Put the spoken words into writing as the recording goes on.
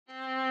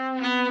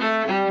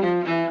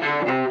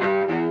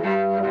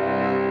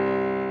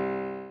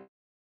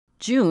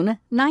June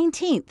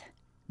 19th,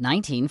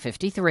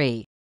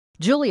 1953.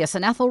 Julius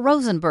and Ethel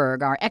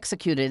Rosenberg are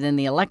executed in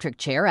the electric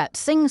chair at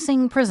Sing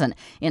Sing Prison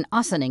in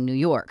Ossining, New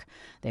York.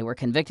 They were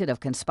convicted of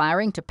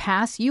conspiring to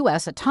pass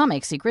U.S.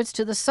 atomic secrets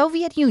to the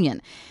Soviet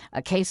Union,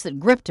 a case that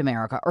gripped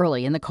America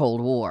early in the Cold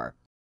War.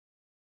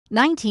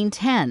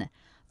 1910.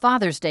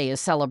 Father's Day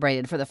is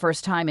celebrated for the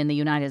first time in the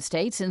United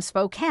States in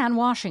Spokane,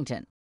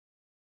 Washington.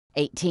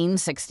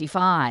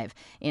 1865.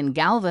 In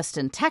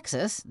Galveston,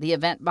 Texas, the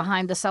event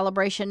behind the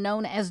celebration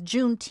known as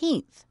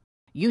Juneteenth.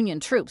 Union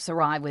troops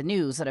arrive with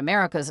news that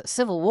America's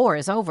Civil War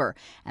is over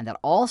and that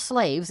all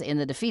slaves in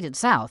the defeated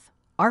South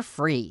are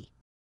free.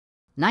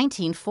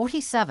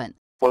 1947.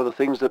 One of the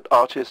things that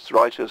artists,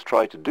 writers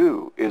try to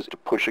do is to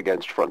push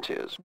against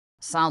frontiers.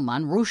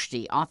 Salman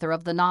Rushdie, author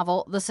of the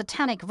novel The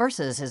Satanic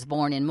Verses, is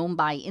born in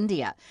Mumbai,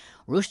 India.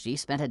 Rushdie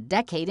spent a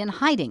decade in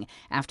hiding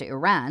after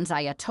Iran's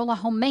Ayatollah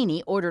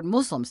Khomeini ordered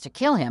Muslims to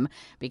kill him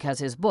because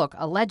his book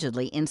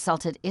allegedly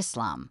insulted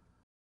Islam.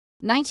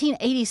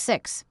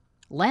 1986.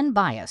 Len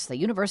Bias, the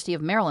University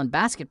of Maryland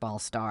basketball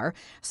star,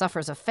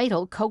 suffers a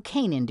fatal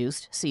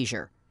cocaine-induced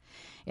seizure.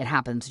 It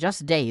happens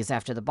just days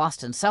after the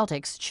Boston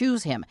Celtics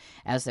choose him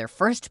as their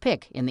first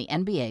pick in the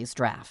NBA's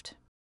draft.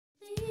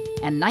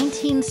 And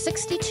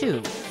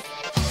 1962.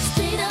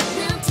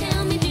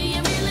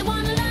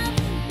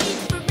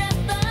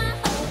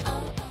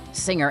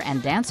 Singer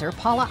and dancer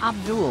Paula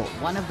Adbul,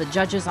 one of the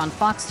judges on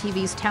Fox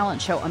TV's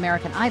talent show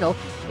American Idol,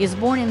 is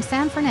born in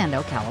San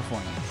Fernando,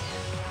 California.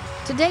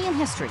 Today in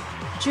history,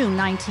 June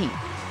 19th.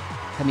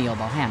 Camille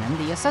Bohannon,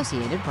 The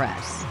Associated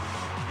Press.